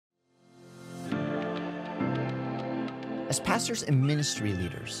As pastors and ministry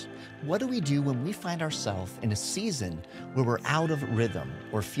leaders, what do we do when we find ourselves in a season where we're out of rhythm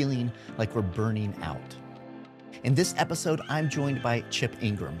or feeling like we're burning out? In this episode, I'm joined by Chip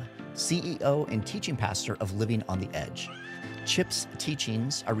Ingram, CEO and teaching pastor of Living on the Edge. Chip's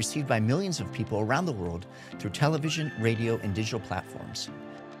teachings are received by millions of people around the world through television, radio, and digital platforms.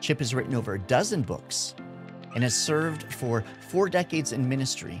 Chip has written over a dozen books and has served for 4 decades in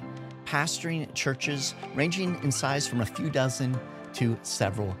ministry, pastoring churches ranging in size from a few dozen to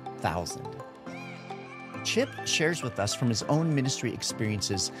several thousand. Chip shares with us from his own ministry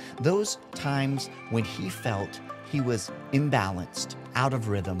experiences those times when he felt he was imbalanced, out of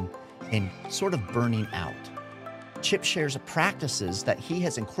rhythm, and sort of burning out. Chip shares practices that he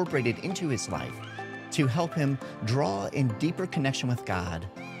has incorporated into his life to help him draw in deeper connection with God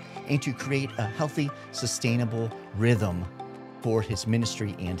and to create a healthy, sustainable rhythm for his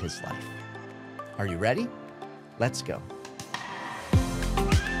ministry and his life. Are you ready? Let's go.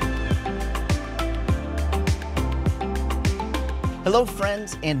 Hello,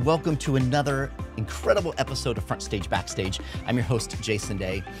 friends, and welcome to another incredible episode of FrontStage BackStage. I'm your host, Jason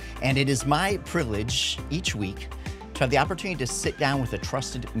Daye, and it is my privilege each week to have the opportunity to sit down with a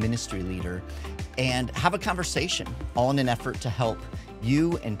trusted ministry leader and have a conversation, all in an effort to help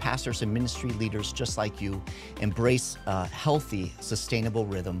you and pastors and ministry leaders just like you embrace a healthy, sustainable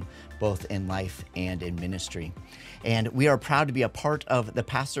rhythm, both in life and in ministry. And we are proud to be a part of the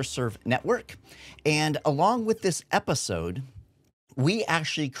Pastor Serve Network. And along with this episode, we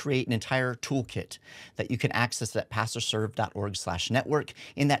actually create an entire toolkit that you can access at pastorserve.org/network.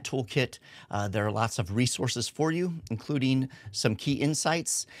 In that toolkit, there are lots of resources for you, including some key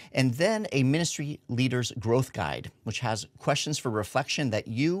insights, and then a ministry leader's growth guide, which has questions for reflection that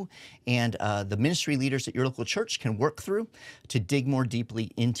you and the ministry leaders at your local church can work through to dig more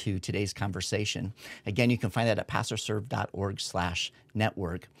deeply into today's conversation. Again, you can find that at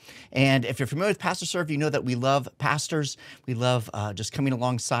pastorserve.org/network. And if you're familiar with Pastor Serve, you know that we love pastors. We love just coming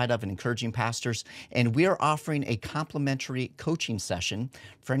alongside of and encouraging pastors. And we are offering a complimentary coaching session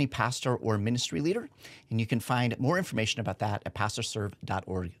for any pastor or ministry leader. And you can find more information about that at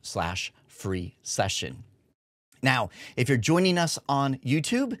pastorserve.org/free session. Now, if you're joining us on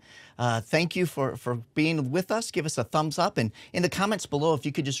YouTube, thank you for being with us. Give us a thumbs up. And in the comments below, if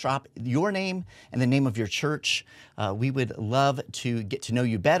you could just drop your name and the name of your church, we would love to get to know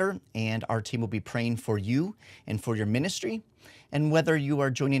you better. And our team will be praying for you and for your ministry. And whether you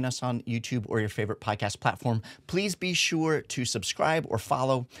are joining us on YouTube or your favorite podcast platform, please be sure to subscribe or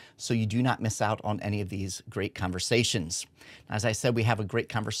follow so you do not miss out on any of these great conversations. As I said, we have a great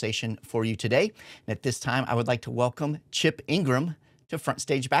conversation for you today. And at this time, I would like to welcome Chip Ingram to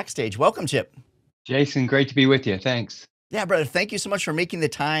FrontStage BackStage. Welcome, Chip. Jason, great to be with you. Thanks. Yeah, brother, thank you so much for making the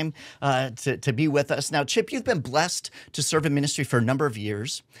time to be with us. Now, Chip, you've been blessed to serve in ministry for a number of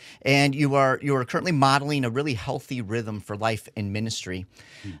years, and you are currently modeling a really healthy rhythm for life in ministry.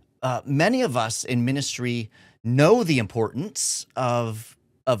 Many of us in ministry know the importance of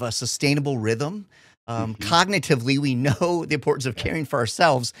a sustainable rhythm. Cognitively, we know the importance of caring for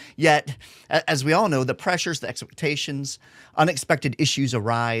ourselves, yet, as we all know, the pressures, the expectations, unexpected issues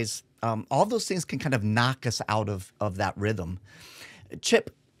arise. All those things can kind of knock us out of that rhythm.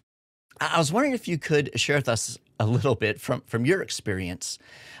 Chip, I was wondering if you could share with us a little bit from your experience,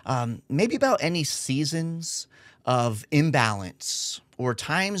 maybe about any seasons of imbalance or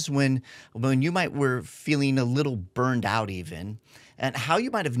times when you were feeling a little burned out even, and how you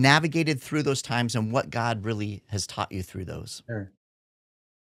might have navigated through those times and what God really has taught you through those. Sure.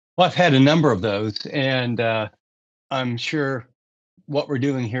 Well, I've had a number of those, and I'm sure what we're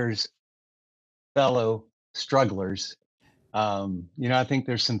doing here is fellow strugglers. I think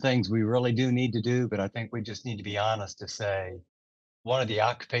there's some things we really do need to do, but I think we just need to be honest to say one of the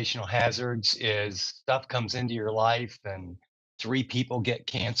occupational hazards is stuff comes into your life, and 3 people get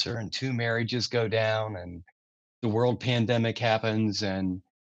cancer, and 2 marriages go down, and the world pandemic happens. And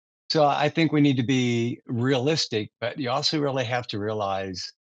so I think we need to be realistic, but you also really have to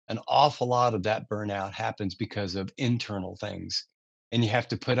realize an awful lot of that burnout happens because of internal things. And you have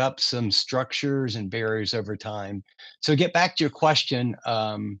to put up some structures and barriers over time. So get back to your question.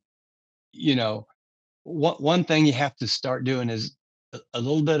 You know, one thing you have to start doing is a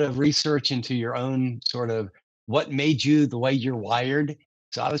little bit of research into your own sort of what made you the way you're wired.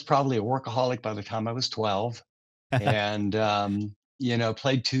 So I was probably a workaholic by the time I was 12, and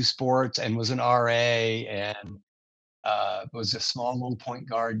played 2 sports and was an RA, and was a small little point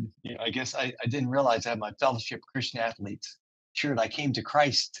guard. I guess I didn't realize I had my fellowship Christian athletes shirt. I came to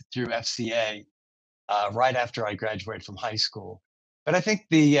Christ through FCA right after I graduated from high school. But I think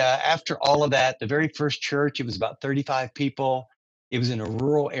the after all of that, the very first church, it was about 35 people. It was in a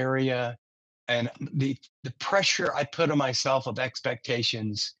rural area, and the pressure I put on myself of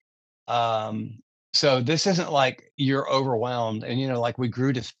expectations. Um, so this isn't like you're overwhelmed, and like we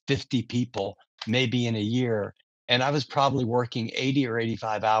grew to 50 people maybe in a year, and I was probably working 80 or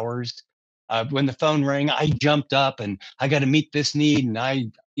 85 hours. When the phone rang, I jumped up and I got to meet this need,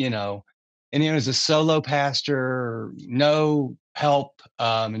 and you know, and it was a solo pastor, no help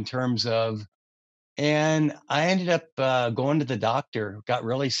in terms of. And I ended up going to the doctor, got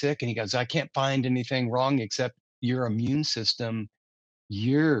really sick, and he goes, "I can't find anything wrong except your immune system.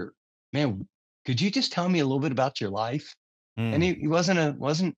 You're man, could you just tell me a little bit about your life?" And Mm. he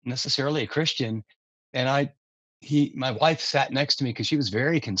wasn't necessarily a Christian. And my wife sat next to me because she was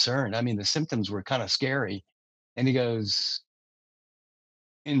very concerned. I mean, the symptoms were kind of scary. And he goes,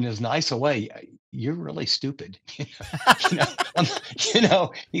 in as nice a way, "You're really stupid." you know, um,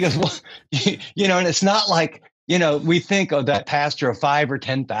 he goes, "Well," and it's not like, we think of that pastor of 5 or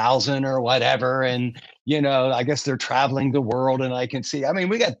 10,000 or whatever. And, I guess they're traveling the world and I can see, I mean,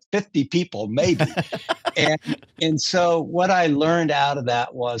 we got 50 people, maybe. And, and so what I learned out of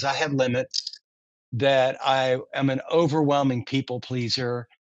that was I have limits, that I am an overwhelming people pleaser,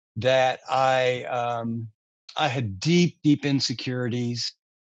 that I had deep, deep insecurities,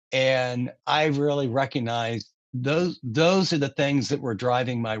 and I really recognized those are the things that were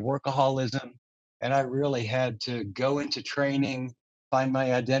driving my workaholism. And I really had to go into training, find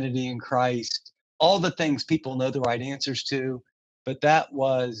my identity in Christ, all the things people know the right answers to. But that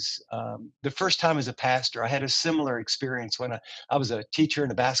was the first time as a pastor. I had a similar experience when I was a teacher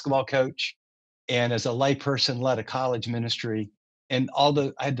and a basketball coach, and as a layperson led a college ministry. And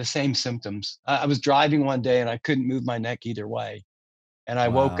I had the same symptoms. I was driving one day and I couldn't move my neck either way. And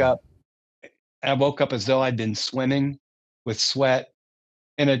Wow. I woke up as though I'd been swimming with sweat,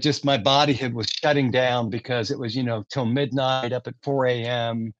 and it just my body had was shutting down because it was, till midnight, up at 4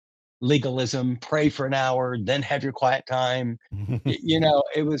 a.m., legalism, pray for an hour, then have your quiet time.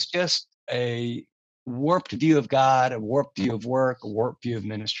 It was just a warped view of God, a warped view of work, a warped view of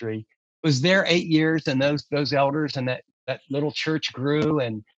ministry. Was there 8 years, and those elders and that little church grew,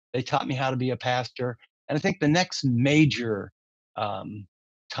 and they taught me how to be a pastor. And I think the next major um,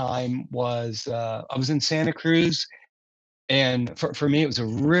 time was I was in Santa Cruz, and for me, it was a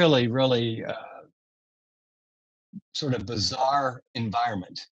really, really sort of bizarre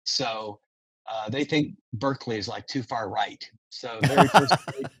environment. So they think Berkeley is like too far right. So very first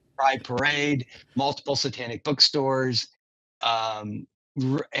Pride Parade, multiple satanic bookstores, um,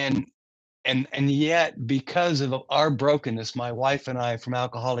 and and yet because of our brokenness, my wife and I from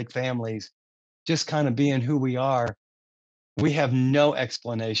alcoholic families, just kind of being who we are, we have no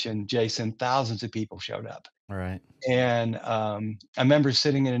explanation. Jason, thousands of people showed up. Right. And I remember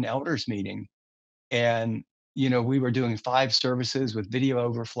sitting in an elders meeting, and we were doing 5 services with video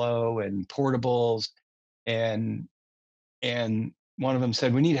overflow and portables, and and one of them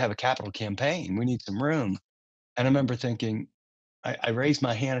said, "We need to have a capital campaign. We need some room." And I remember thinking, I raised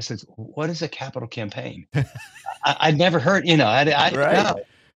my hand. I said, "What is a capital campaign?" I'd never heard, I didn't Right. know.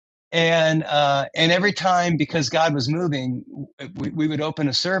 And every time, because God was moving, we would open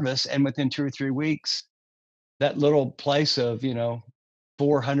a service, and within 2 or 3 weeks, that little place of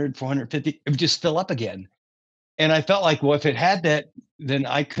 400, 450, it would just fill up again. And I felt like, well, if it had that, then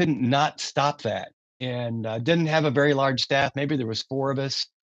I couldn't not stop that. And didn't have a very large staff. Maybe there was 4 of us,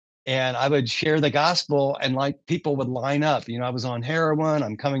 and I would share the gospel, and like people would line up. I was on heroin.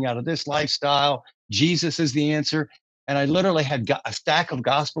 I'm coming out of this lifestyle. Jesus is the answer. And I literally had a stack of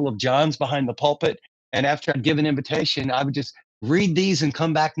Gospel of John's behind the pulpit. And after I'd give an invitation, I would just read these and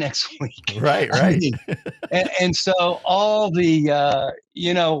come back next week. Right, I right. mean, and so all the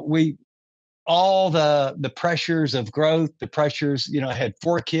we all the pressures of growth, the pressures. I had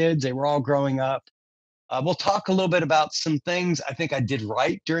 4 kids; they were all growing up. We'll talk a little bit about some things I think I did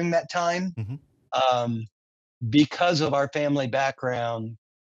right during that time, Mhm. um, because of our family background.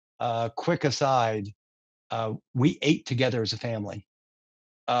 Quick aside, we ate together as a family.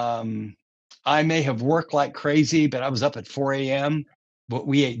 Um, I may have worked like crazy, but I was up at 4 a.m. But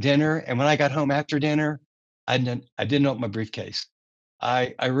we ate dinner, and when I got home after dinner, I didn't open my briefcase.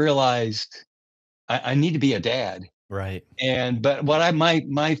 I realized I need to be a dad. Right. But what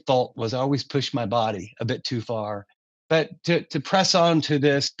my fault was I always pushed my body a bit too far. But to press on to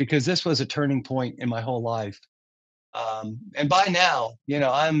this, because this was a turning point in my whole life. And by now,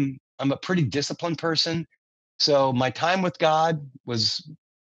 I'm a pretty disciplined person. So my time with God was,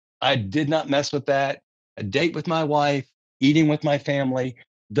 I did not mess with that. A date with my wife, eating with my family,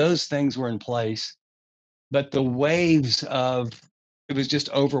 those things were in place. But the waves of it was just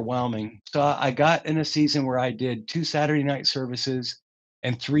overwhelming. So I got in a season where I did 2 Saturday night services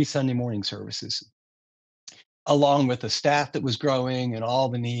and 3 Sunday morning services, along with the staff that was growing and all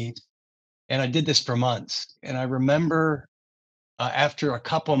the needs. And I did this for months. And I remember after a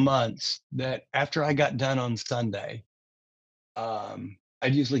couple months that after I got done on Sunday,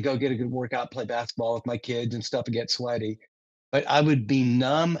 I'd usually go get a good workout, play basketball with my kids and stuff and get sweaty. But I would be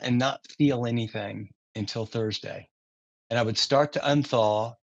numb and not feel anything until Thursday. And I would start to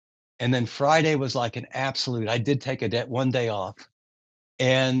unthaw. And then Friday was like an absolute. I did take one day off.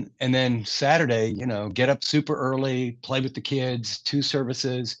 And then Saturday, get up super early, play with the kids, 2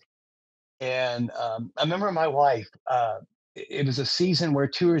 services. And I remember my wife, it was a season where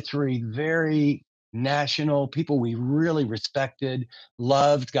 2 or 3 very national people we really respected,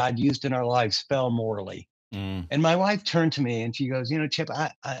 loved, God used in our lives fell mortally. Mm. And my wife turned to me and she goes, Chip,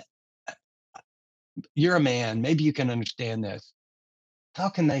 you're a man. Maybe you can understand this. How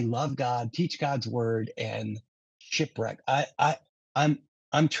can they love God, teach God's word, and shipwreck? I'm,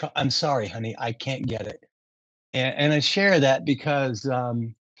 I'm sorry, honey. I can't get it. And I share that because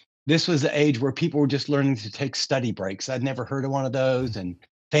this was the age where people were just learning to take study breaks. I'd never heard of one of those, and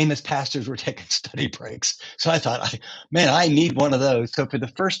famous pastors were taking study breaks. So I thought, man, I need one of those. So for the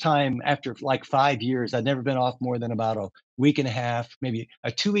first time after like 5 years, I'd never been off more than about a week and a half. Maybe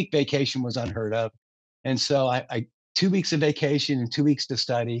a 2-week vacation was unheard of. And so I 2 weeks of vacation and 2 weeks to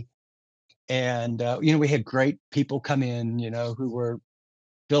study. And we had great people come in, who were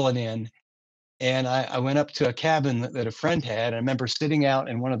filling in. And I went up to a cabin that a friend had. I remember sitting out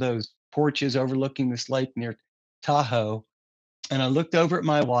in one of those porches overlooking this lake near Tahoe. And I looked over at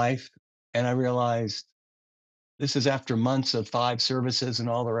my wife and I realized this is after months of 5 services and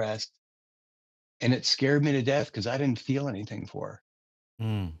all the rest. And it scared me to death because I didn't feel anything for her.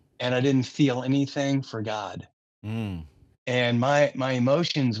 Mm. And I didn't feel anything for God. Mm. And my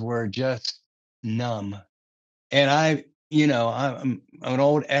emotions were just numb. And I'm an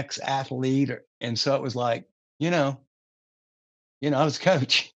old ex-athlete, and so it was like, you know, I was a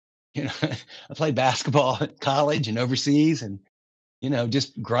coach. I played basketball at college and overseas and,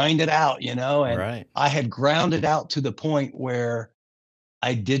 just grind it out, and Right. I had ground it out to the point where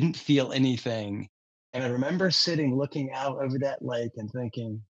I didn't feel anything. And I remember sitting looking out over that lake and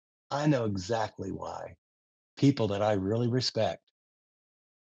thinking, I know exactly why people that I really respect,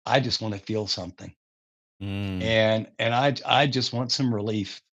 I just want to feel something. Mm. And I just want some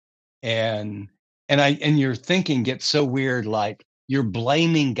relief. And and your thinking gets so weird, like you're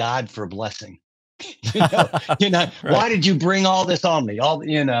blaming God for blessing. you know, Right. why did you bring all this on me? What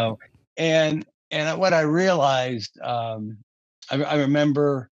I realized, I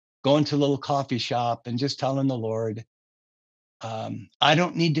remember going to a little coffee shop and just telling the Lord, I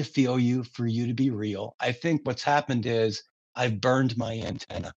don't need to feel you for you to be real. I think what's happened is I've burned my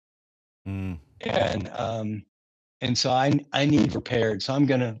antenna. Mm. And so I need repaired. So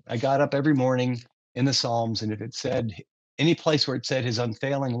I got up every morning in the Psalms, and if it said any place where it said his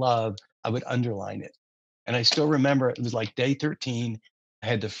unfailing love, I would underline it. And I still remember it was like day 13. I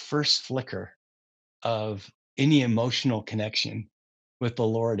had the first flicker of any emotional connection with the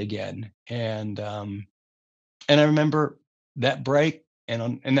Lord again. And I remember that break.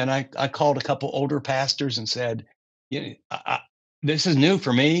 And then I called a couple older pastors and said, this is new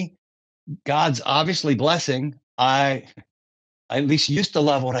for me. God's obviously blessing. I at least used to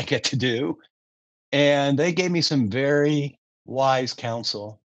love what I get to do. And they gave me some very wise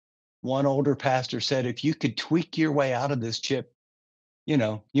counsel. One older pastor said, if you could tweak your way out of this, Chip, you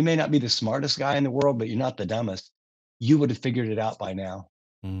may not be the smartest guy in the world, but you're not the dumbest. You would have figured it out by now.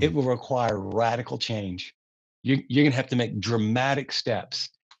 It Mm. will require radical change. You're going to have to make dramatic steps.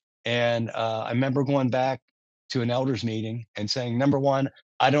 And I remember going back to an elders meeting and saying, number one,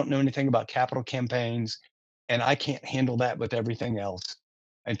 I don't know anything about capital campaigns, and I can't handle that with everything else.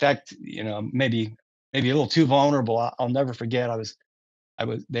 In fact, maybe a little too vulnerable. I'll never forget.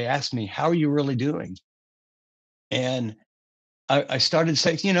 They asked me, how are you really doing? And I started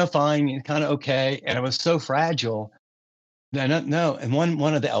saying, fine, kind of okay. And I was so fragile that no. And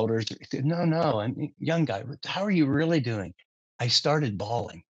one of the elders said, no, no. And young guy, how are you really doing? I started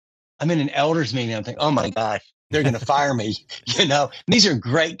bawling. I'm in an elders meeting. I'm thinking, oh my gosh, they're going to fire me. These are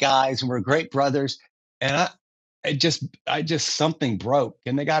great guys and we're great brothers. And I just something broke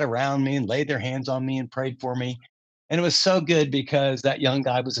and they got around me and laid their hands on me and prayed for me. And it was so good because that young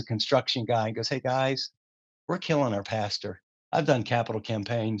guy was a construction guy. He goes, hey guys, we're killing our pastor. I've done capital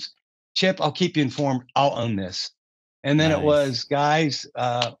campaigns. Chip, I'll keep you informed. I'll own this. And then it Nice. was, guys,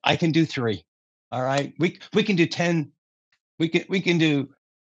 I can do 3. All right. We can do 10. We can do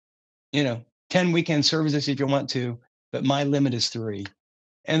 10 weekend services if you want to. but my limit is 3.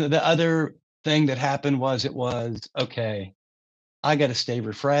 And the other thing that happened was okay, I got to stay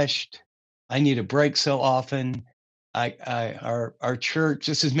refreshed. I need a break so often. Our church,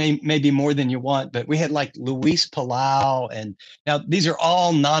 this is maybe more than you want, but we had like Luis Palau, and now these are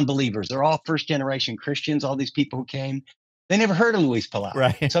all non-believers. They're all first generation Christians. All these people who came, they never heard of Luis Palau.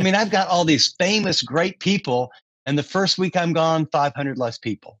 Right. So I mean, I've got all these famous, great people, and the first week I'm gone, 500 less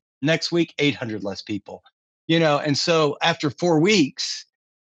people. Next week, 800 less people. And so after 4 weeks,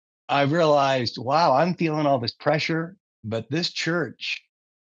 I realized, wow, I'm feeling all this pressure, but this church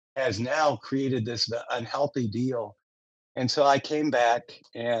has now created this unhealthy deal. And so I came back,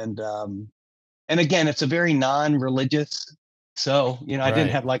 and again, it's a very non-religious. So, I didn't Right.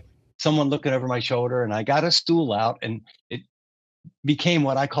 have like someone looking over my shoulder, and I got a stool out, and it became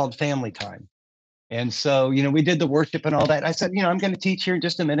what I called family time. And so, we did the worship and all that. I said, I'm going to teach here in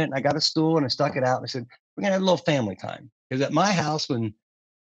just a minute. And I got a stool and I stuck it out. And I said, we're going to have a little family time. Because at my house, when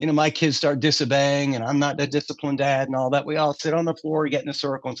my kids start disobeying and I'm not the disciplined dad and all that, we all sit on the floor, get in a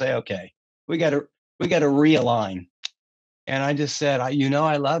circle and say, okay, we got to realign. And I just said, I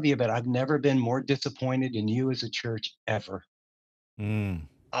love you, but I've never been more disappointed in you as a church ever. Mm.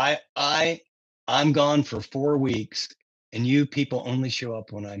 I'm gone for 4 weeks and you people only show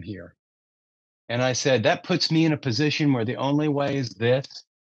up when I'm here. And I said, that puts me in a position where the only way is this.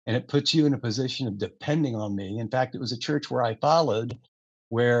 And it puts you in a position of depending on me. In fact, it was a church where I followed,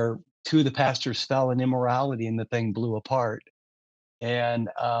 where 2 of the pastors fell in immorality and the thing blew apart. And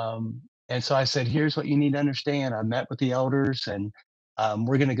so I said, here's what you need to understand. I met with the elders, and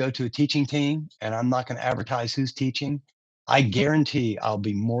we're going to go to a teaching team, and I'm not going to advertise who's teaching. I guarantee I'll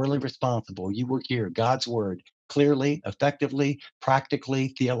be morally responsible. You will hear God's word clearly, effectively,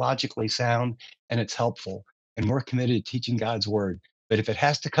 practically, theologically sound, and it's helpful. And we're committed to teaching God's word. But if it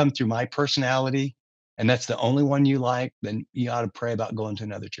has to come through my personality, and that's the only one you like, then you ought to pray about going to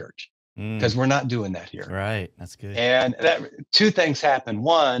another church, Mm. because we're not doing that here. Right. That's good. And that 2 things happened.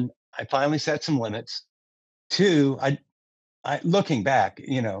 1, I finally set some limits. 2, I looking back,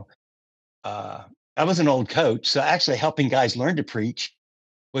 I was an old coach, so actually helping guys learn to preach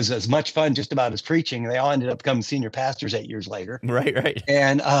was as much fun just about as preaching. They all ended up becoming senior pastors 8 years later. Right. Right.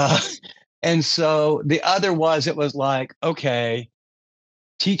 And and so the other was, it was like, okay,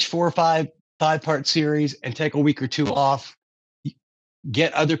 teach 4 or 5-part series and take a week or 2 off,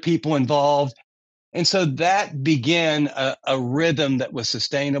 get other people involved. And so that began a rhythm that was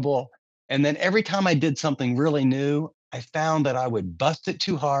sustainable. And then every time I did something really new, I found that I would bust it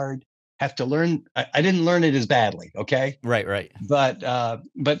too hard, have to learn. I didn't learn it as badly, okay? Right. Right. But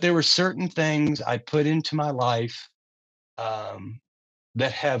there were certain things I put into my life, um,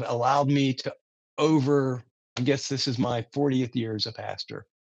 that have allowed me to over. I guess this is my 40th year as a pastor.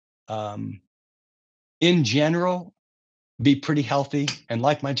 Um, in general, be pretty healthy and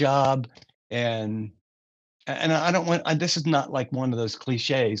like my job, and I don't want, this is not like one of those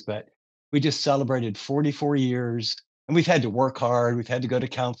cliches, but we just celebrated 44 years, and we've had to work hard. We've had to go to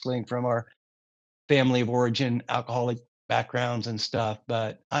counseling from our family of origin, alcoholic backgrounds and stuff.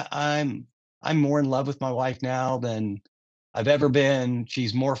 But I'm more in love with my wife now than I've ever been.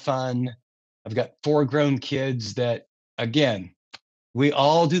 She's more fun. I've got 4 grown kids that, again, we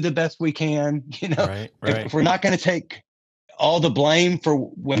all do the best we can. Right. If Right. we're not going to take all the blame for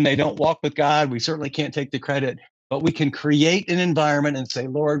when they don't walk with God, we certainly can't take the credit, but we can create an environment and say,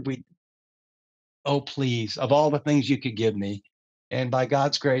 Lord, oh, please, of all the things you could give me. And by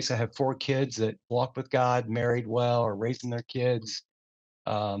God's grace, I have 4 kids that walk with God, married well, or raising their kids,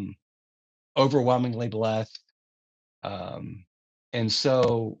 um, overwhelmingly blessed. Um, and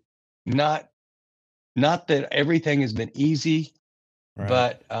so not, not that everything has been easy, Right.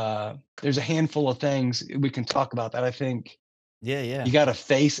 but there's a handful of things we can talk about that I think Yeah. Yeah. you got to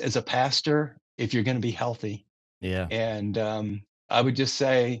face as a pastor if you're going to be healthy. Yeah. And I would just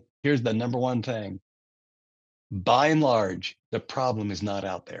say, here's the number one thing. By and large, the problem is not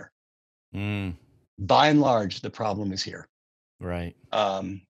out there. Mm. By and large, the problem is here. Right.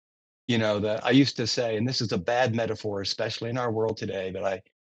 Um, I used to say, and this is a bad metaphor, especially in our world today, but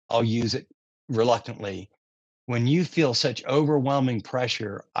I'll use it reluctantly. When you feel such overwhelming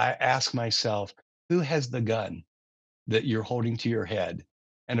pressure, I ask myself, who has the gun that you're holding to your head?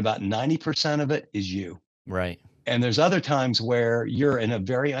 And about 90% of it is you. Right. And there's other times where you're in a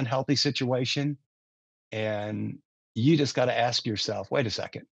very unhealthy situation, and you just got to ask yourself, wait a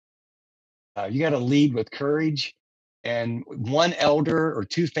second. You got to lead with courage. And one elder or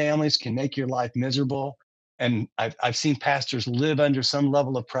 2 families can make your life miserable. And I've seen pastors live under some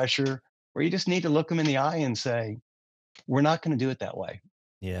level of pressure where you just need to look them in the eye and say, we're not going to do it that way.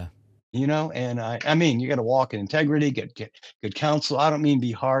 Yeah. And I mean, you got to walk in integrity, get good counsel. I don't mean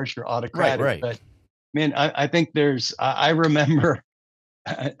be harsh or Right, autocratic, right. but man, I think I remember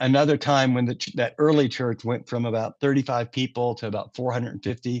another time when that early church went from about 35 people to about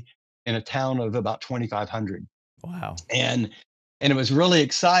 450 in a town of about 2,500. Wow. And it was really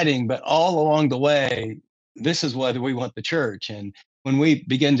exciting, but all along the way, this is what we want the church. And when we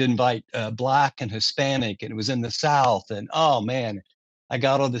began to invite Black and Hispanic, and it was in the South, and oh man, I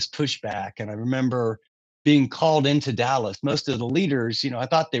got all this pushback. And I remember being called into Dallas. Most of the leaders, I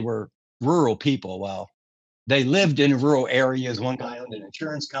thought they were rural people. Well, they lived in rural areas. One guy owned an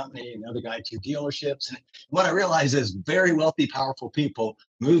insurance company, another guy two dealerships. And what I realized is very wealthy, powerful people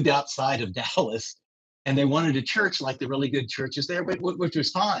moved outside of Dallas, and they wanted a church like the really good churches there, which was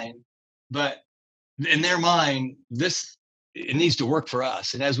fine. But in their mind, it needs to work for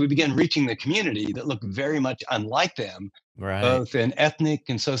us. And as we began reaching the community that looked very much unlike them, Right. both in ethnic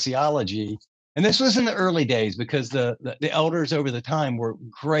and sociology, and this was in the early days because the elders over the time were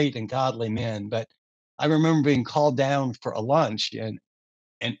great and godly men. But I remember being called down for a lunch, and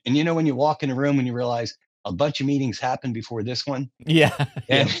when you walk in a room and you realize a bunch of meetings happened before this one, Yeah.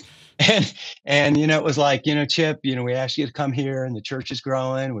 and Yep. it was like, Chip, we asked you to come here, and the church is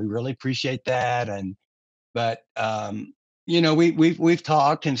growing. We really appreciate that, but we've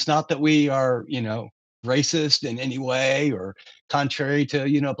talked, and it's not that we are racist in any way or contrary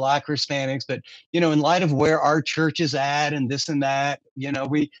to Black or Hispanics, but in light of where our church is at and this and that,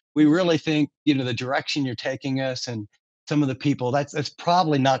 we really think the direction you're taking us and some of the people, that's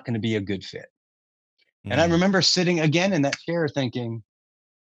probably not going to be a good fit. And I Mm, remember sitting again in that chair thinking,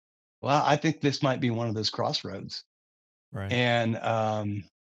 well, I think this might be one of those crossroads. right. And I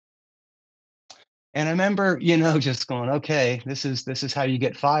remember, just going, okay, this is how you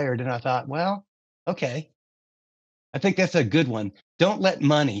get fired. And I thought, well, okay, I think that's a good one. Don't let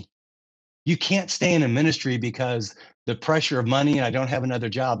money. You can't stay in a ministry because the pressure of money and I don't have another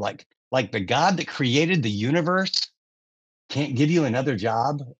job. Like the God that created the universe can't give you another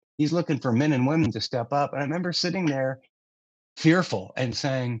job. He's looking for men and women to step up. And I remember sitting there fearful and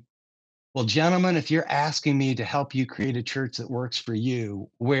saying, well, gentlemen, if you're asking me to help you create a church that works for you,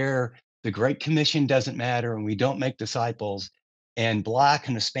 where the Great Commission doesn't matter and we don't make disciples, and Black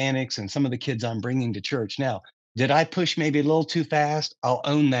and Hispanics and some of the kids I'm bringing to church. Now, did I push maybe a little too fast? I'll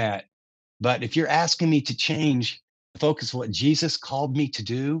own that. But if you're asking me to change the focus of what Jesus called me to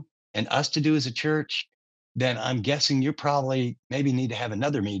do and us to do as a church, then I'm guessing you probably maybe need to have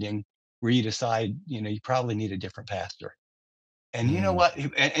another meeting where you decide, you probably need a different pastor. And you know Mm, what?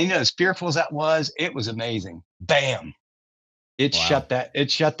 And as fearful as that was, it was amazing. Bam! wow. It shut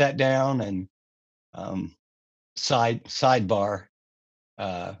that down. And um, sidebar,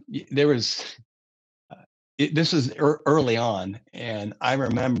 there was this was early on, and I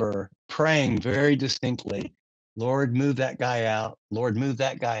remember praying very distinctly, Lord, move that guy out. Lord, move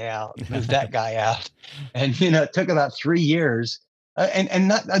that guy out. Move that guy out. And it took about 3 years, and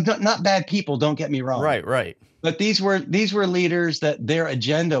not bad people. Don't get me wrong. Right, right. But these were leaders that their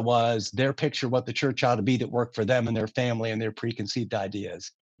agenda was their picture of what the church ought to be that worked for them and their family and their preconceived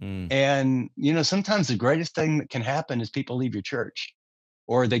ideas. Mm, And sometimes the greatest thing that can happen is people leave your church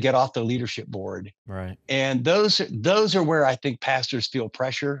or they get off the leadership board. right. And those are where I think pastors feel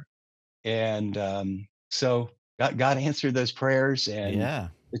pressure. And so God answered those prayers, and Yeah.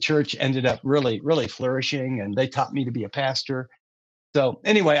 the church ended up really, really flourishing. And they taught me to be a pastor. So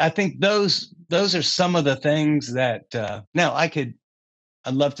anyway, I think those are some of the things that now I'd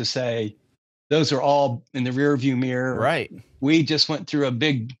love to say those are all in the rear view mirror. Right. We just went through a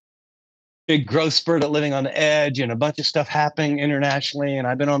big growth spurt at living on the edge, and a bunch of stuff happening internationally. And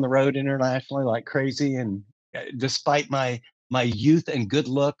I've been on the road internationally like crazy. And despite my youth and good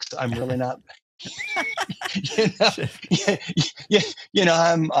looks, I'm really not. you know, Shit. yeah,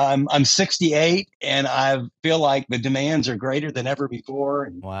 yeah, I'm 68, and I feel like the demands are greater than ever before.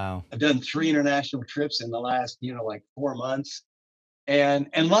 And Wow. I've done 3 international trips in the last, like 4 months, and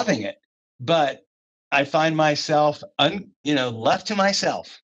loving it. But I find myself left to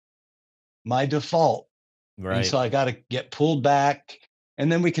myself, my default. And Right. so I got to get pulled back,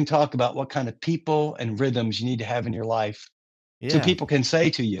 and then we can talk about what kind of people and rhythms you need to have in your life so Yeah. people can say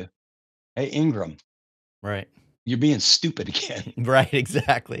to you, "Hey, Ingram, Right. you're being stupid again." Right.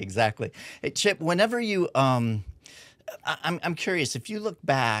 Exactly. Exactly. Hey, Chip, whenever you I'm curious if you look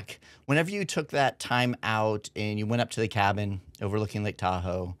back, whenever you took that time out and you went up to the cabin overlooking Lake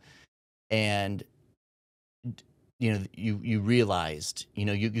Tahoe, and you realized,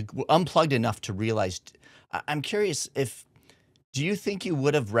 you unplugged enough to realize. I'm curious if do you think you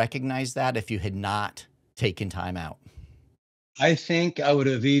would have recognized that if you had not taken time out? I think I would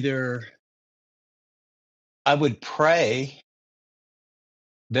have either I would pray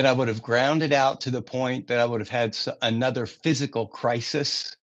that I would have grounded out to the point that I would have had another physical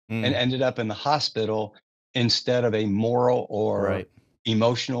crisis and Mm, ended up in the hospital instead of a moral or right.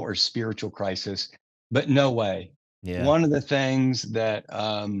 emotional or spiritual crisis. But no way. Yeah. One of the things that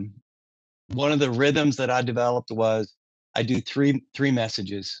one of the rhythms that I developed was I do three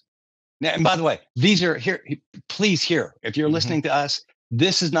messages. Now, and by the way, these are here. Please hear, if you're Hmm. listening to us,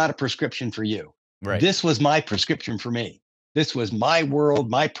 this is not a prescription for you. Right. This was my prescription for me. This was my world,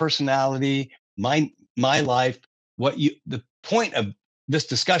 my personality, my life. What you the point of this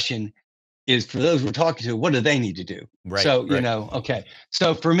discussion is for those we're talking to, what do they need to do? Right. So, Right. okay.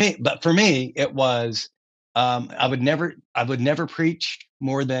 So for me, it was I would never preach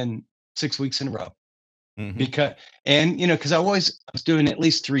more than 6 weeks in a row Hmm. because because I was doing at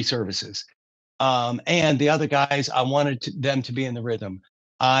least three services. And the other guys, I wanted them to be in the rhythm.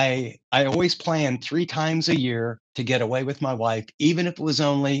 I always planned 3 times a year to get away with my wife, even if it was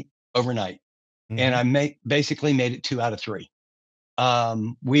only overnight. And Hmm. basically made it 2 out of 3.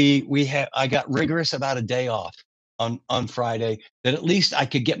 We had I got rigorous about a day off on Friday that at least I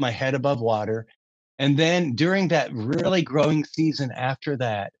could get my head above water. And then during that really growing season after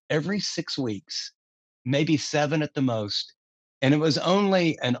that, every 6 weeks, maybe 7 at the most, and it was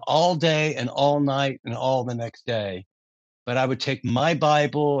only an all day and all night and all the next day. But I would take my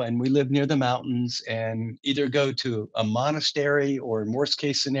Bible, and we lived near the mountains, and either go to a monastery or, in worst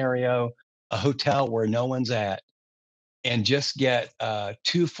case scenario, a hotel where no one's at, and just get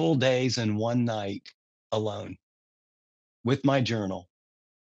 2 full days and 1 night alone with my journal.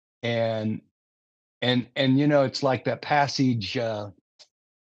 And it's like that passage,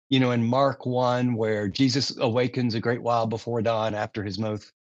 in Mark 1 where Jesus awakens a great while before dawn after his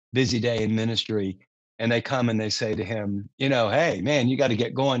most busy day in ministry. And they come and they say to him, hey man, you got to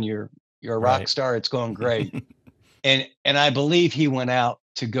get going. You're a rock Right. star. It's going great. And I believe he went out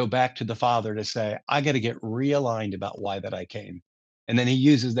to go back to the Father to say, I got to get realigned about why that I came. And then he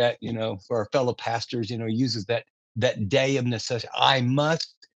uses that, for our fellow pastors, he uses that day of necessity. I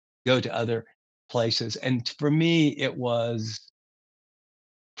must go to other places. And for me, it was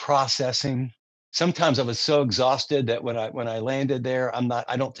processing. Sometimes I was so exhausted that when I landed there,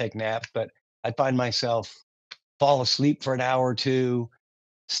 I don't take naps, but I find myself fall asleep for an hour or two,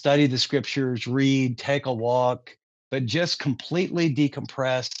 study the scriptures, read, take a walk, but just completely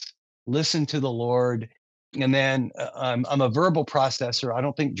decompress, listen to the Lord. And then I'm a verbal processor. I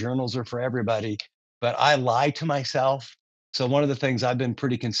don't think journals are for everybody, but I lie to myself. So one of the things I've been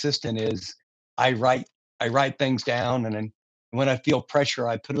pretty consistent is I write I write things down, and then when I feel pressure,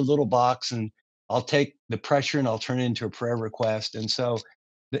 I put a little box, and I'll take the pressure and I'll turn it into a prayer request. And so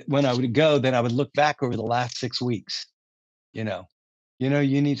when I would go, then I would look back over the last 6 weeks. You know, you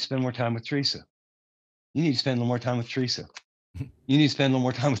need to spend more time with Teresa. You need to spend a little more time with Teresa. You need to spend a little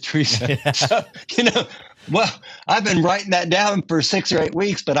more time with Teresa. So, you know, well, I've been writing that down for 6 or 8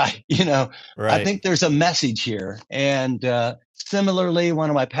 weeks, but I Right. think there's a message here. And similarly, one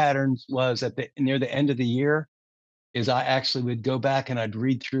of my patterns was near the end of the year is I actually would go back and I'd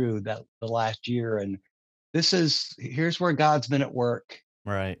read through the last year, and here's where God's been at work.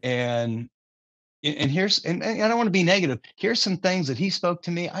 Right. And and I don't want to be negative. Here's some things that he spoke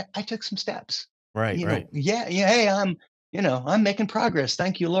to me. I took some steps. Right. Right. Yeah, yeah. Hey, I'm making progress.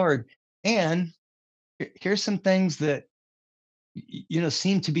 Thank you, Lord. And here's some things that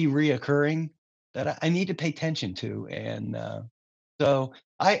seem to be reoccurring that I need to pay attention to. And so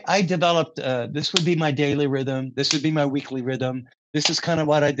I developed. This would be my daily rhythm. This would be my weekly rhythm. This is kind of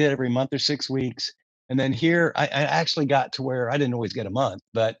what I did every month or 6 weeks. And then here, I actually got to where I didn't always get a month,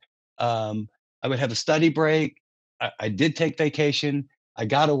 but um, I would have a study break. I did take vacation. I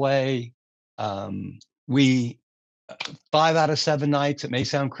got away. We 5 out of 7 nights. It may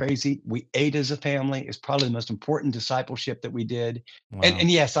sound crazy. We ate as a family. It's probably the most important discipleship that we did. And Wow.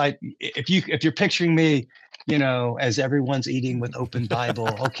 and yes, if you're picturing me, as everyone's eating with open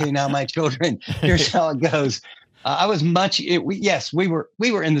Bible. Okay, now my children, here's how it goes. I was much. Yes, we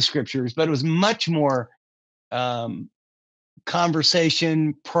were in the scriptures, but it was much more um,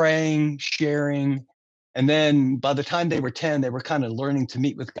 conversation, praying, sharing. And then by the time they were 10, they were kind of learning to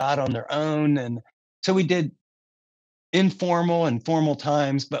meet with God on their own. And so we did informal and formal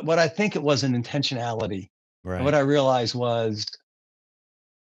times, but what I think it was an intentionality. And what Right. I realized was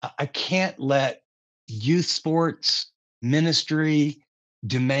I can't let youth sports, ministry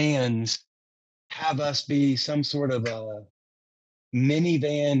demands have us be some sort of a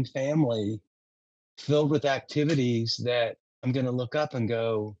minivan family filled with activities that I'm going to look up and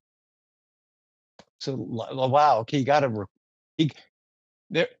go, so wow, okay, you got to. He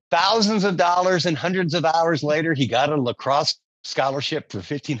there thousands of dollars and hundreds of hours later, he got a lacrosse scholarship for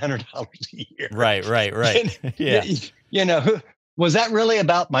 $1,500 a year. Right, right, right. Yeah. You know, was that really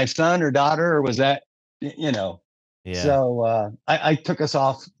about my son or daughter, or was that, you know? Yeah. So I took us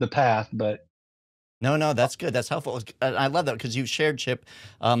off the path, but No, no, that's good. That's helpful. I love that because you've shared, Chip,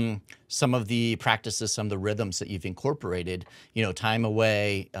 some of the practices, some of the rhythms that you've incorporated. Time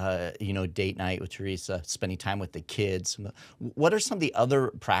away, date night with Teresa, spending time with the kids. What are some of the other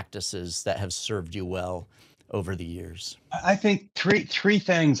practices that have served you well over the years? I think three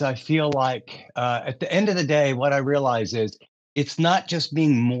things I feel like at the end of the day, what I realize is it's not just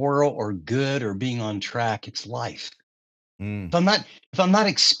being moral or good or being on track, it's life. Mm, If I'm not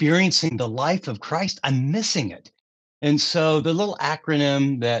experiencing the life of Christ, I'm missing it. And so the little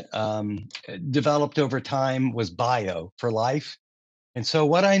acronym that developed over time was BIO for life. And so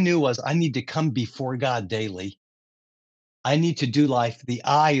what I knew was I need to come before God daily. I need to do life. The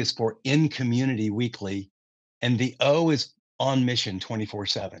I is for in community weekly, and the O is on mission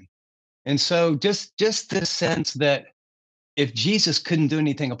 24/7. And so just this sense that if Jesus couldn't do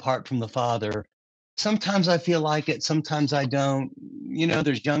anything apart from the Father, sometimes I feel like it, sometimes I don't.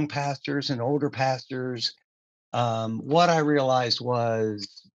 There's young pastors and older pastors. What I realized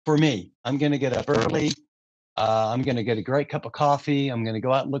was for me, I'm going to get up early. I'm going to get a great cup of coffee. I'm going to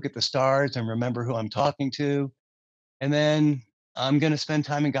go out and look at the stars and remember who I'm talking to. And then I'm going to spend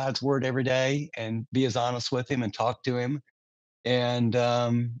time in God's word every day and be as honest with him and talk to him. And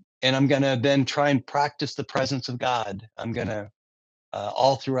I'm going to then try and practice the presence of God. I'm going to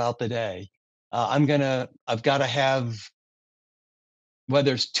all throughout the day. I've got to have,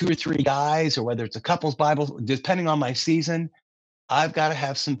 whether it's two or three guys or whether it's a couple's Bible, depending on my season, I've got to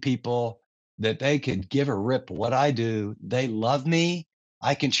have some people that they could give a rip what I do. They love me.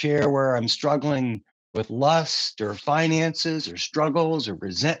 I can share where I'm struggling with lust or finances or struggles or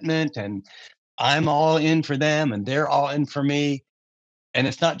resentment, and I'm all in for them and they're all in for me. And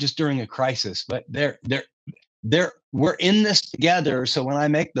it's not just during a crisis, but we're in this together. So when I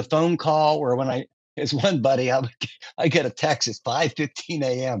make the phone call, or when as one buddy, I get a text. It's 5:15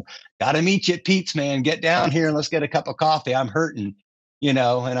 a.m. Got to meet you at Pete's, man. Get down here and let's get a cup of coffee. I'm hurting, and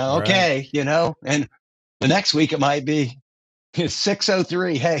I'm right. okay, And the next week it might be it's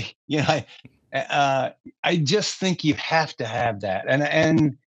 6:03. Hey, I just think you have to have that,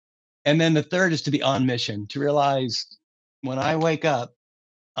 and then the third is to be on mission, to realize when I wake up,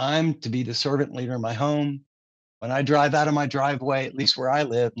 I'm to be the servant leader in my home. When I drive out of my driveway, at least where I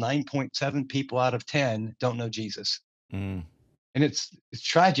live, 9.7 people out of 10 don't know Jesus. Mm, And it's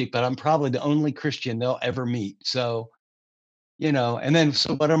tragic, but I'm probably the only Christian they'll ever meet. So, and then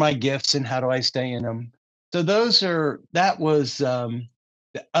so what are my gifts and how do I stay in them? So that was the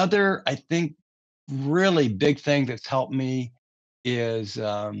other, I think, really big thing that's helped me is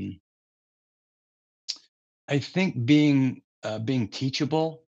I think being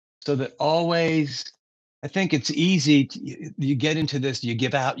teachable, so that always, I think it's easy to, you get into this, you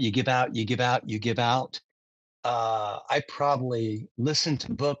give out, you give out, you give out, you give out. I probably listened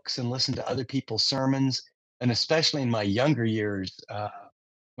to books and listened to other people's sermons, and especially in my younger years,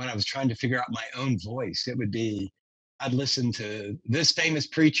 when I was trying to figure out my own voice, I'd listen to this famous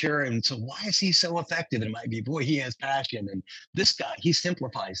preacher, and so why is he so effective? And it might be, boy, he has passion, and this guy, he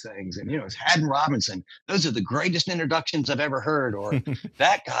simplifies things, and it's Haddon Robinson. Those are the greatest introductions I've ever heard. Or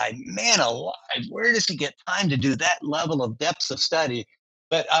that guy, man alive, where does he get time to do that level of depths of study?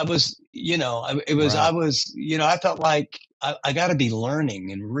 But I was, right. I felt like I got to be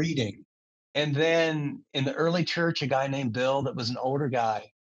learning and reading. And then in the early church, a guy named Bill, that was an older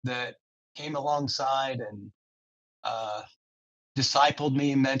guy, that came alongside and uh, discipled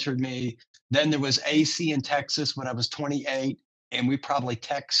me and mentored me. Then there was AC in Texas when I was 28, and we probably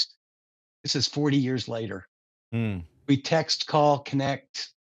text. This is 40 years later. Mm, We text, call, connect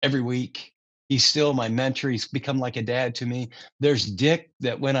every week. He's still my mentor. He's become like a dad to me. There's Dick,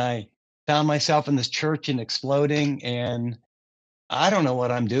 that when I found myself in this church and exploding, and I don't know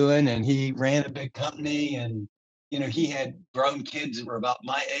what I'm doing. And he ran a big company, and he had grown kids that were about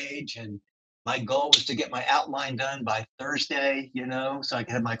my age. And my goal was to get my outline done by Thursday, so I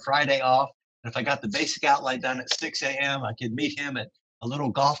could have my Friday off. And if I got the basic outline done at 6 a.m., I could meet him at a little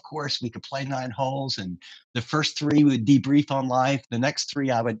golf course. We could play 9 holes, and the first three would debrief on life. The next three,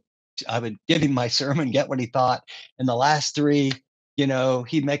 I would give him my sermon, get what he thought. And the last three,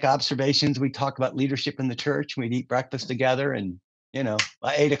 he'd make observations. We'd talk about leadership in the church. We'd eat breakfast together, and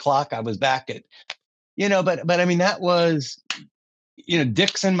by 8 o'clock, I was back at, but I mean, that was,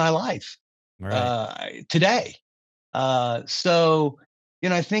 Dick's in my life right. today. So,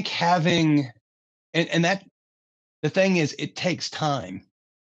 I think having, and that the thing is, it takes time.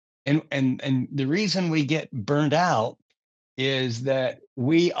 And the reason we get burned out is that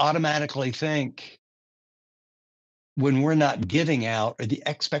we automatically think when we're not giving out or the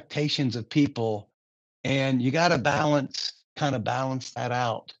expectations of people, and you got to kind of balance that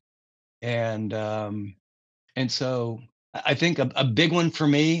out. And so I think a big one for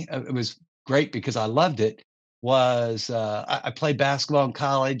me, it was great because I loved it, was I played basketball in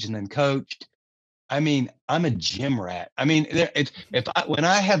college and then coached. I mean, I'm a gym rat. I mean, when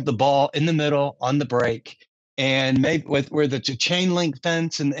I have the ball in the middle on the break, and maybe with where the chain link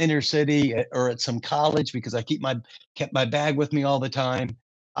fence in the inner city or at some college, because I kept my bag with me all the time.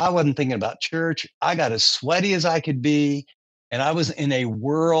 I wasn't thinking about church. I got as sweaty as I could be, and I was in a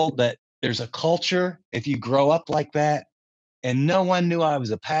world that there's a culture. If you grow up like that, and no one knew I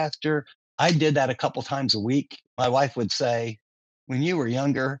was a pastor, I did that a couple times a week. My wife would say, "When you were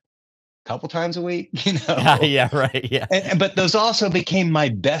younger, couple times a week," you Yeah, know? yeah, right. Yeah. But those also became my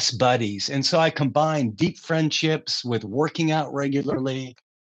best buddies. And so I combined deep friendships with working out regularly.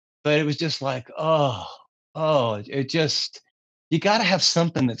 But it was just like, it just you gotta have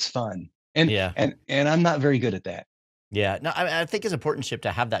something that's fun. And Yeah. and I'm not very good at that. Yeah, no, I think it's important, Chip,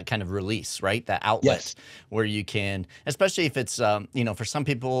 to have that kind of release, right? That outlet Yes. where you can, especially if it's, for some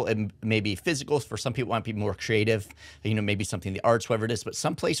people it may be physical, for some people it might be more creative, maybe something in the arts, whatever it is, but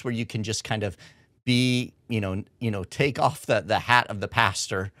some place where you can just kind of be, take off the hat of the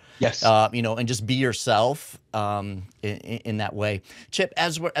pastor, Yes. and just be yourself in that way. Chip,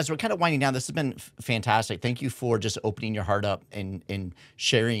 as we're kind of winding down, this has been fantastic. Thank you for just opening your heart up and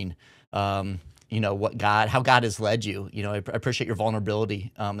sharing. How God has led you. I appreciate your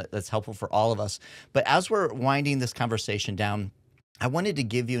vulnerability. That's helpful for all of us. But as we're winding this conversation down, I wanted to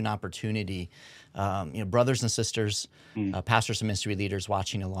give you an opportunity, brothers and sisters, Mm, pastors and ministry leaders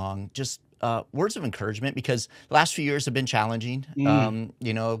watching along, just words of encouragement, because the last few years have been challenging.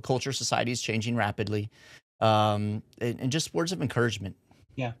 mm, Culture, society is changing rapidly, and just words of encouragement.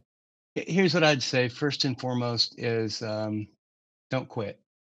 yeah. Here's what I'd say first and foremost is, don't quit.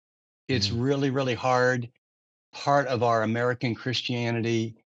 It's Mm, really, really hard. Part of our American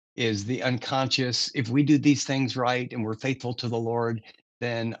Christianity is the unconscious. If we do these things right and we're faithful to the Lord,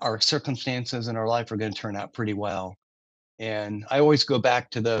 then our circumstances in our life are going to turn out pretty well. And I always go back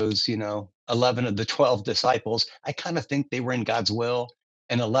to those, 11 of the 12 disciples. I kind of think they were in God's will,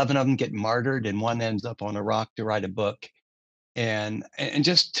 and 11 of them get martyred, and one ends up on a rock to write a book. And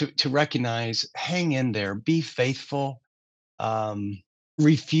just to recognize, hang in there, be faithful, um,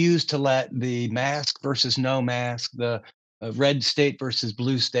 refuse to let the mask versus no mask, the red state versus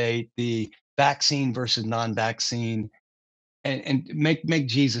blue state, the vaccine versus non-vaccine, and make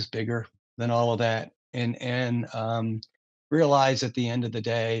Jesus bigger than all of that, and realize at the end of the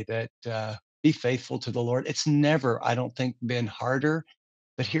day that be faithful to the Lord. It's never, I don't think, been harder.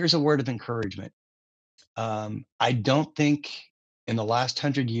 But here's a word of encouragement. I don't think in the last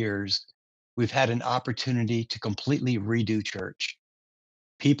 100 years we've had an opportunity to completely redo church.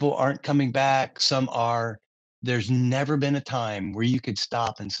 People aren't coming back, some are. There's never been a time where you could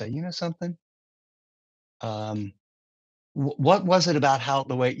stop and say, "You know something? Um, what was it about how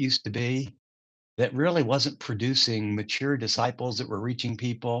the way it used to be that really wasn't producing mature disciples that were reaching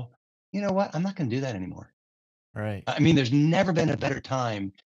people? You know what? I'm not gonna do that anymore." right. I mean, there's never been a better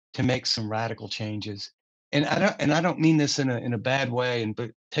time to make some radical changes. And I don't mean this in a bad way, but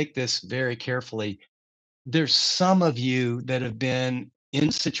take this very carefully. There's some of you that have been in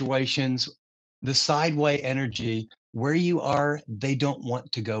situations, the sideway energy, where you are, they don't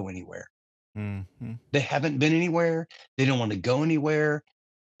want to go anywhere. Hmm. They haven't been anywhere. They don't want to go anywhere.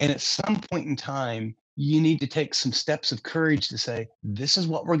 And at some point in time, you need to take some steps of courage to say, this is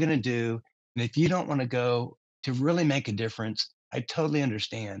what we're going to do. And if you don't want to go to really make a difference, I totally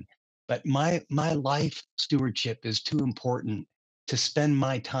understand. But my life stewardship is too important to spend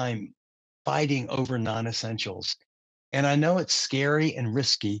my time fighting over non-essentials. And I know it's scary and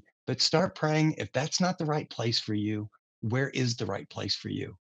risky, but start praying. If that's not the right place for you, where is the right place for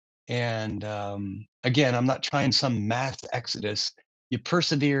you? And again, I'm not trying some mass exodus. You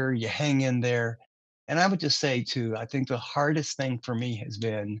persevere, you hang in there. And I would just say, too, I think the hardest thing for me has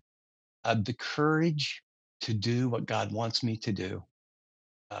been the courage to do what God wants me to do.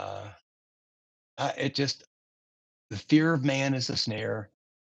 Uh, it just, the fear of man is a snare,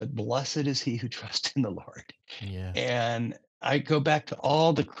 but blessed is he who trusts in the Lord. Yeah. And I go back to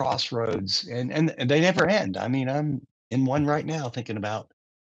all the crossroads, and they never end. I mean, I'm in one right now thinking about,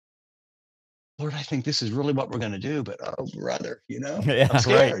 Lord, I think this is really what we're going to do, but oh, brother, I'm Yeah. Right.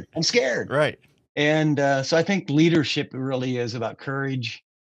 scared. I'm scared. Right. And so I think leadership really is about courage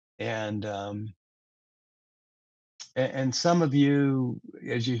and And some of you,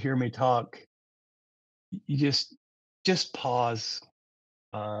 as you hear me talk, you just pause.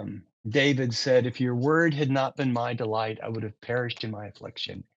 David said, "If your word had not been my delight, I would have perished in my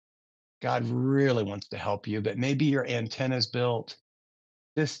affliction." God really wants to help you, but maybe your antenna's built.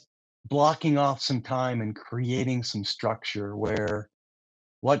 Just blocking off some time and creating some structure where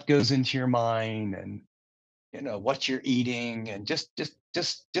what goes into your mind and what you're eating, and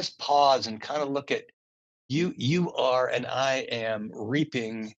just pause and kind of look at you are and I am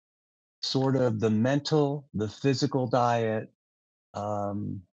reaping sort of the mental, the physical diet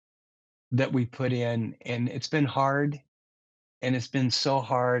um, that we put in. And it's been hard. And it's been so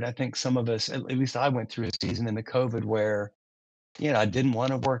hard. I think some of us, at least I went through a season in the COVID where, I didn't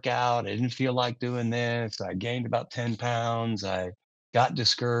want to work out. I didn't feel like doing this. I gained about 10 pounds. I got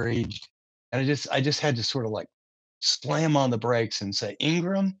discouraged. And I just had to sort of like slam on the brakes and say,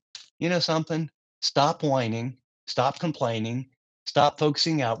 Ingram, you know something? Stop whining, stop complaining, stop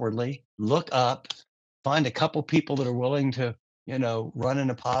focusing outwardly, look up, find a couple people that are willing to, run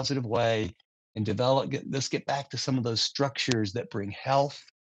in a positive way and let's get back to some of those structures that bring health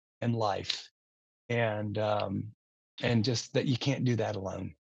and life. And just that you can't do that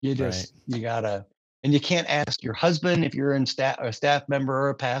alone. Right. You gotta, and you can't ask your husband if you're a staff member or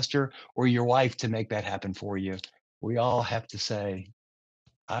a pastor, or your wife to make that happen for you. We all have to say,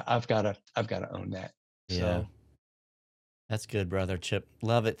 I've gotta own that. Yeah. So That's good, brother Chip.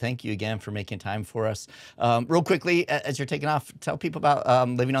 Love it. Thank you again for making time for us. Real quickly, as you're taking off, tell people about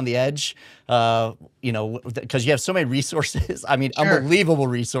Living on the Edge. Because you have so many resources. I mean, sure. unbelievable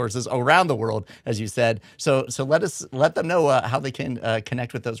resources around the world, as you said. So let them know how they can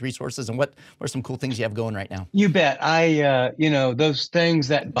connect with those resources and what are some cool things you have going right now. You bet. Those things,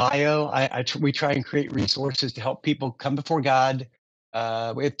 that bio, we try and create resources to help people come before God.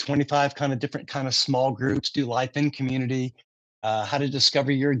 We have 25 kind of different kind of small groups, do life in community, how to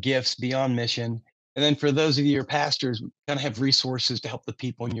discover your gifts beyond mission. And then for those of you who are pastors, we kind of have resources to help the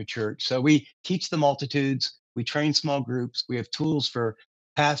people in your church. So we teach the multitudes, we train small groups, we have tools for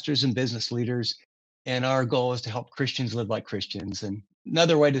pastors and business leaders. And our goal is to help Christians live like Christians. And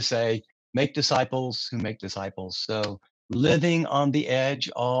another way to say, make disciples who make disciples. So living on the edge,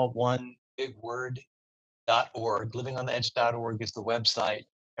 all one big word, .org. Livingontheedge.org is the website.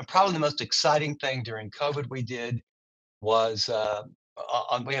 And probably the most exciting thing during COVID we did was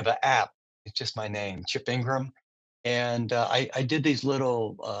we have an app. It's just my name, Chip Ingram. And I did these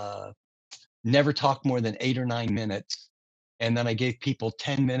little never talk more than 8 or 9 minutes. And then I gave people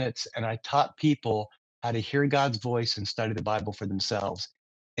 10 minutes and I taught people how to hear God's voice and study the Bible for themselves.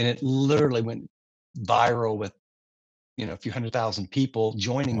 And it literally went viral with, a few 100,000 people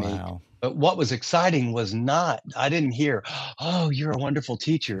joining me. Wow. But what was exciting was I didn't hear, oh, you're a wonderful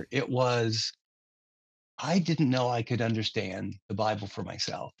teacher. It was, I didn't know I could understand the Bible for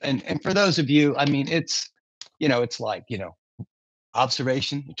myself. And for those of you, I mean, it's like,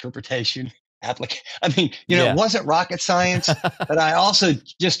 observation, interpretation, application. I mean, it Yeah. wasn't rocket science, but I also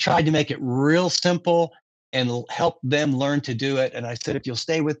just tried to make it real simple and help them learn to do it. And I said, if you'll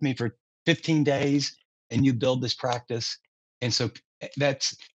stay with me for 15 days and you build this practice. And so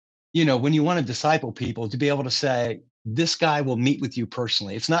that's, when you want to disciple people, to be able to say, this guy will meet with you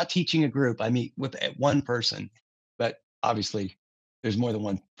personally. It's not teaching a group. I meet with one person, but obviously there's more than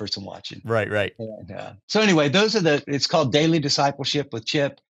one person watching. Right. And, so anyway, it's called Daily Discipleship with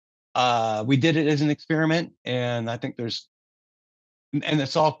Chip. We did it as an experiment, and I think and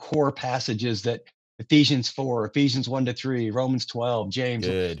it's all core passages that Ephesians 4, Ephesians 1-3, Romans 12, James.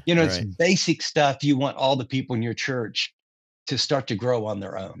 Good. It's Right. basic stuff you want all the people in your church to start to grow on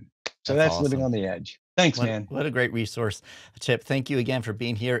their own. So that's awesome. Living on the Edge. Thanks, man. What a great resource, Chip. Thank you again for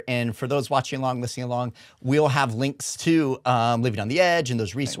being here. And for those watching along, listening along, we'll have links to Living on the Edge and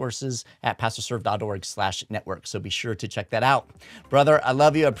those resources at pastorserve.org/network. So be sure to check that out. Brother, I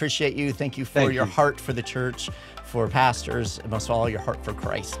love you. I appreciate you. Thank you for your heart for the church, for pastors, and most of all, your heart for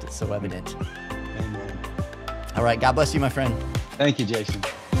Christ. It's so evident. Amen. All right. God bless you, my friend. Thank you, Jason.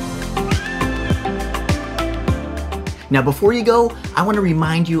 Now, before you go, I want to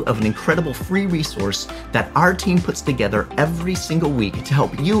remind you of an incredible free resource that our team puts together every single week to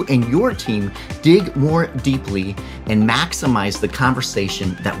help you and your team dig more deeply and maximize the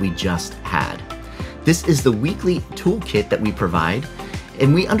conversation that we just had. This is the weekly toolkit that we provide,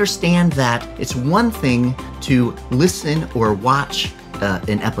 and we understand that it's one thing to listen or watch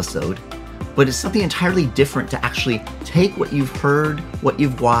an episode, but it's something entirely different to actually take what you've heard, what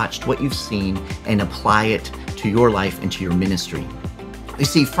you've watched, what you've seen, and apply it to your life and to your ministry. You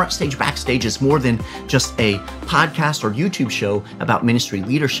see, FrontStage BackStage is more than just a podcast or YouTube show about ministry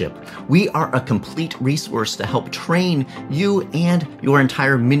leadership. We are a complete resource to help train you and your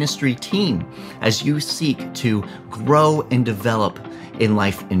entire ministry team as you seek to grow and develop in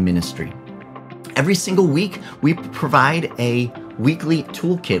life and ministry. Every single week, we provide a weekly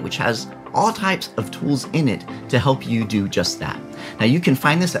toolkit, which has all types of tools in it to help you do just that. Now, you can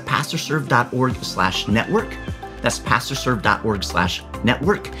find this at pastorserve.org/network. That's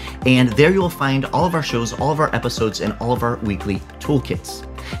pastorserve.org/network. And there you'll find all of our shows, all of our episodes, and all of our weekly toolkits.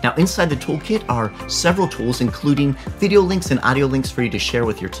 Now, inside the toolkit are several tools, including video links and audio links for you to share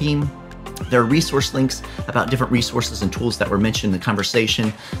with your team. There are resource links about different resources and tools that were mentioned in the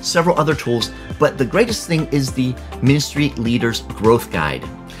conversation, several other tools, but the greatest thing is the Ministry Leaders Growth Guide.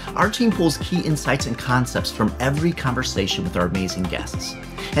 Our team pulls key insights and concepts from every conversation with our amazing guests.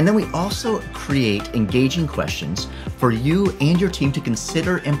 And then we also create engaging questions for you and your team to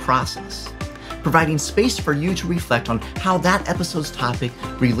consider and process, providing space for you to reflect on how that episode's topic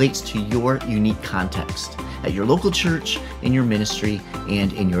relates to your unique context at your local church, in your ministry,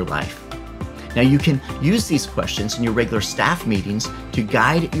 and in your life. Now, you can use these questions in your regular staff meetings to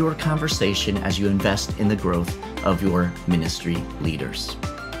guide your conversation as you invest in the growth of your ministry leaders.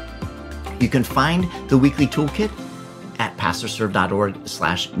 You can find the weekly toolkit at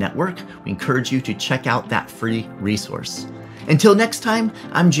pastorserve.org/network. We encourage you to check out that free resource. Until next time,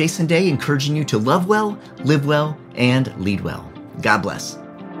 I'm Jason Daye, encouraging you to love well, live well, and lead well. God bless.